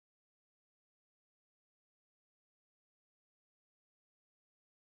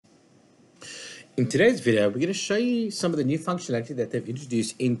In today's video, we're going to show you some of the new functionality that they've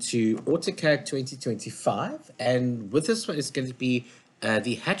introduced into AutoCAD 2025. And with this one, it's going to be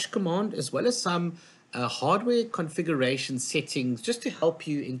the hatch command, as well as some hardware configuration settings, just to help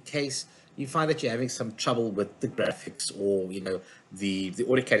you in case you find that you're having some trouble with the graphics, or the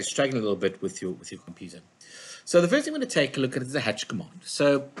AutoCAD is struggling a little bit with your computer. So the first thing I'm going to take a look at is the hatch command.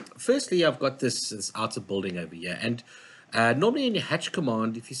 So firstly, I've got this outer building over here, and normally in your hatch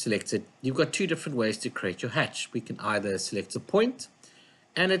command, if you select it, you've got two different ways to create your hatch. We can either select a point,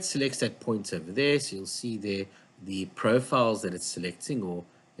 and it selects that point over there. So you'll see there the profiles that it's selecting, or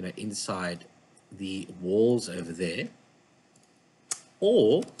inside the walls over there.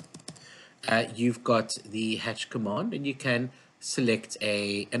 Or you've got the hatch command, and you can select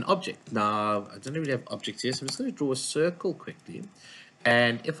an object. Now, I don't really have objects here, so I'm just going to draw a circle quickly.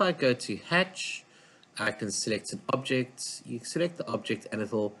 And if I go to hatch, I can select an object. You select the object and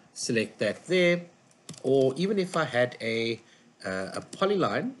it'll select that there. Or even if I had a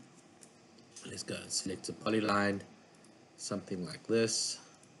polyline, let's go and select a polyline, something like this.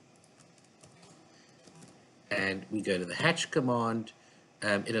 And we go to the hatch command.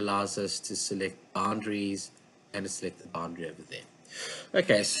 It allows us to select boundaries and to select the boundary over there.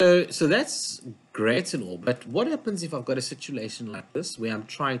 Okay, so that's great and all, but what happens if I've got a situation like this where I'm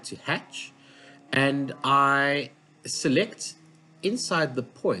trying to hatch and I select inside the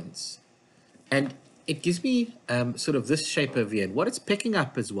points, and it gives me sort of this shape over here, and what it's picking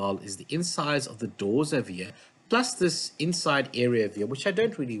up as well is the insides of the doors over here, plus this inside area over here, which I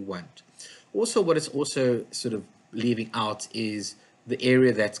don't really want. Also, what it's also sort of leaving out is the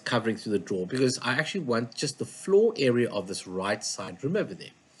area that's covering through the drawer, because I actually want just the floor area of this right side room over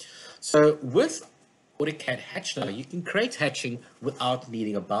there. So with AutoCAD Hatch now, you can create hatching without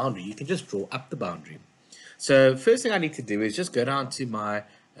needing a boundary. You can just draw up the boundary. So first thing I need to do is just go down to my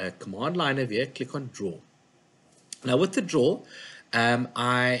command line over here, click on draw. Now with the draw,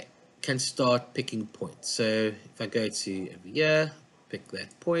 I can start picking points. So if I go to over here, pick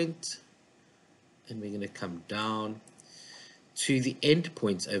that point, and we're going to come down to the end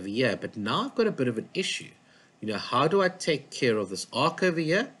points over here. But now I've got a bit of an issue. How do I take care of this arc over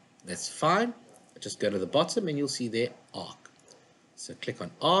here? That's fine. I just go to the bottom and you'll see there arc. So click on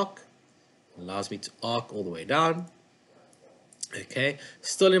arc. It allows me to arc all the way down. Okay,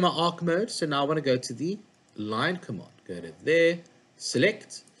 still in my arc mode. So now I want to go to the line command. Go to there,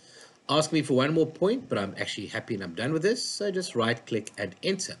 select. Ask me for one more point, but I'm actually happy and I'm done with this. So just right click and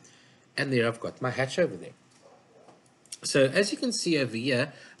enter. And there I've got my hatch over there. So as you can see over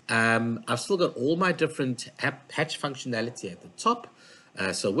here, I've still got all my different hatch functionality at the top.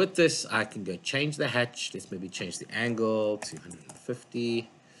 So with this, I can go change the hatch. Let's maybe change the angle to 150.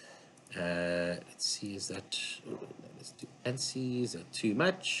 Let's see, is that, let's do fancy, is that too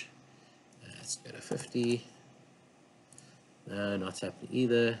much? Let's go to 50. No, not happening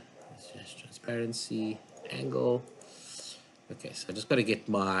either. Let's just transparency, angle. Okay, so I just got to get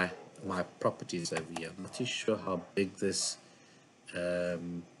my properties over here. I'm not too sure how big this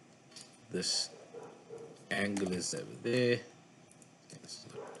this angle is over there. Okay, so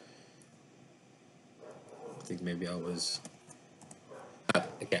I think maybe I was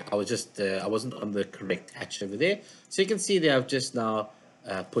okay. I was just I wasn't on the correct hatch over there. So you can see there I've just now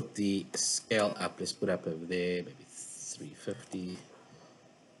put the scale up. Let's put up over there, maybe 350.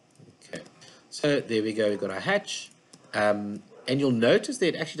 Okay, so there we go. We got our hatch. And you'll notice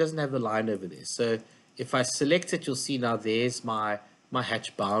that it actually doesn't have the line over there. So if I select it, you'll see now there's my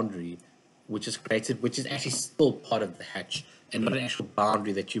hatch boundary, which is created, which is actually still part of the hatch and not an actual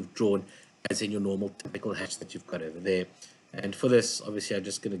boundary that you've drawn as in your normal typical hatch that you've got over there. And for this, obviously, I'm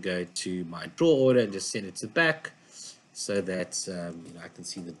just going to go to my draw order and just send it to the back so that I can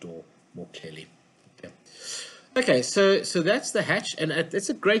see the door more clearly. Okay, so that's the hatch, and it's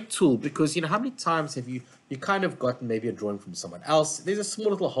a great tool because how many times have you kind of gotten maybe a drawing from someone else? There's a small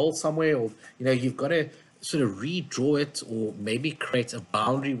little hole somewhere, or you've got to sort of redraw it, or maybe create a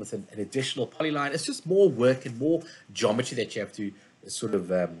boundary with an additional polyline. It's just more work and more geometry that you have to sort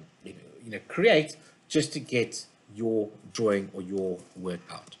of create just to get your drawing or your work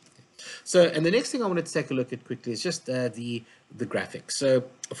out. So, and the next thing I wanted to take a look at quickly is just the graphics. So,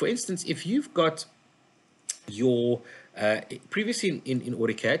 for instance, if you've got your previously in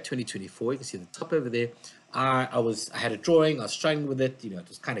AutoCAD 2024, you can see the top over there. I had a drawing. I was struggling with it. It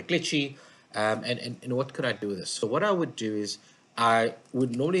was kind of glitchy. And what could I do with this? So what I would do is I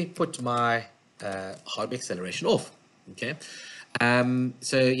would normally put my hardware acceleration off. Okay.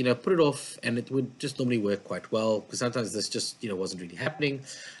 So put it off, and it would just normally work quite well because sometimes this just wasn't really happening.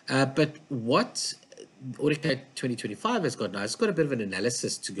 But what AutoCAD 2025 has got now, it's got a bit of an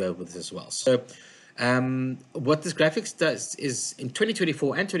analysis to go with as well. So what this graphics does is in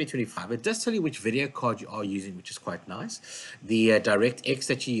 2024 and 2025, it does tell you which video card you are using, which is quite nice. The DirectX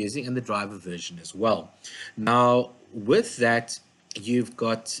that you're using and the driver version as well. Now, with that, you've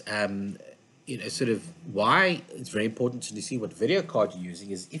got sort of why it's very important to see what video card you're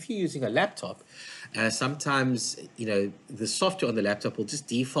using is if you're using a laptop, sometimes, the software on the laptop will just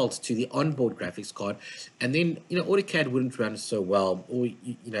default to the onboard graphics card, and then, AutoCAD wouldn't run so well, or,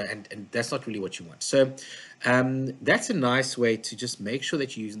 and that's not really what you want. So that's a nice way to just make sure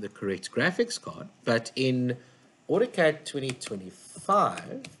that you're using the correct graphics card. But in AutoCAD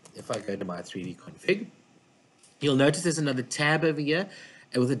 2025, if I go to my 3D config, you'll notice there's another tab over here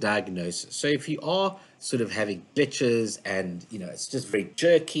with a diagnosis. So if you are sort of having glitches and it's just very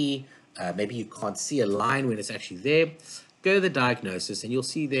jerky, maybe you can't see a line when it's actually there, go to the diagnosis and you'll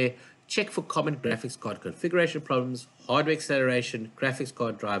see there, check for common graphics card configuration problems, hardware acceleration, graphics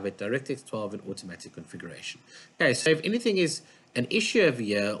card driver, DirectX 12, and automatic configuration. Okay, so if anything is an issue over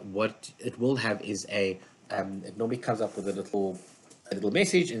here, what it will have is it normally comes up with a little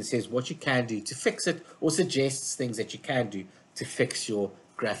message and says what you can do to fix it, or suggests things that you can do to fix your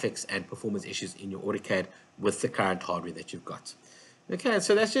graphics and performance issues in your AutoCAD with the current hardware that you've got. Okay,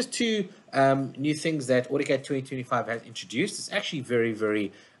 so that's just two new things that AutoCAD 2025 has introduced. It's actually very,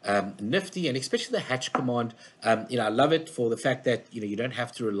 very nifty, and especially the hatch command. I love it for the fact that you don't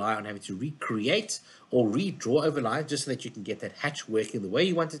have to rely on having to recreate or redraw over lines, just so that you can get that hatch working the way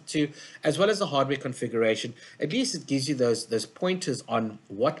you want it to, as well as the hardware configuration. At least it gives you those pointers on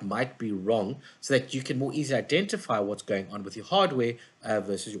what might be wrong, so that you can more easily identify what's going on with your hardware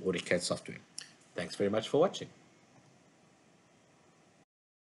versus your AutoCAD software. Thanks very much for watching.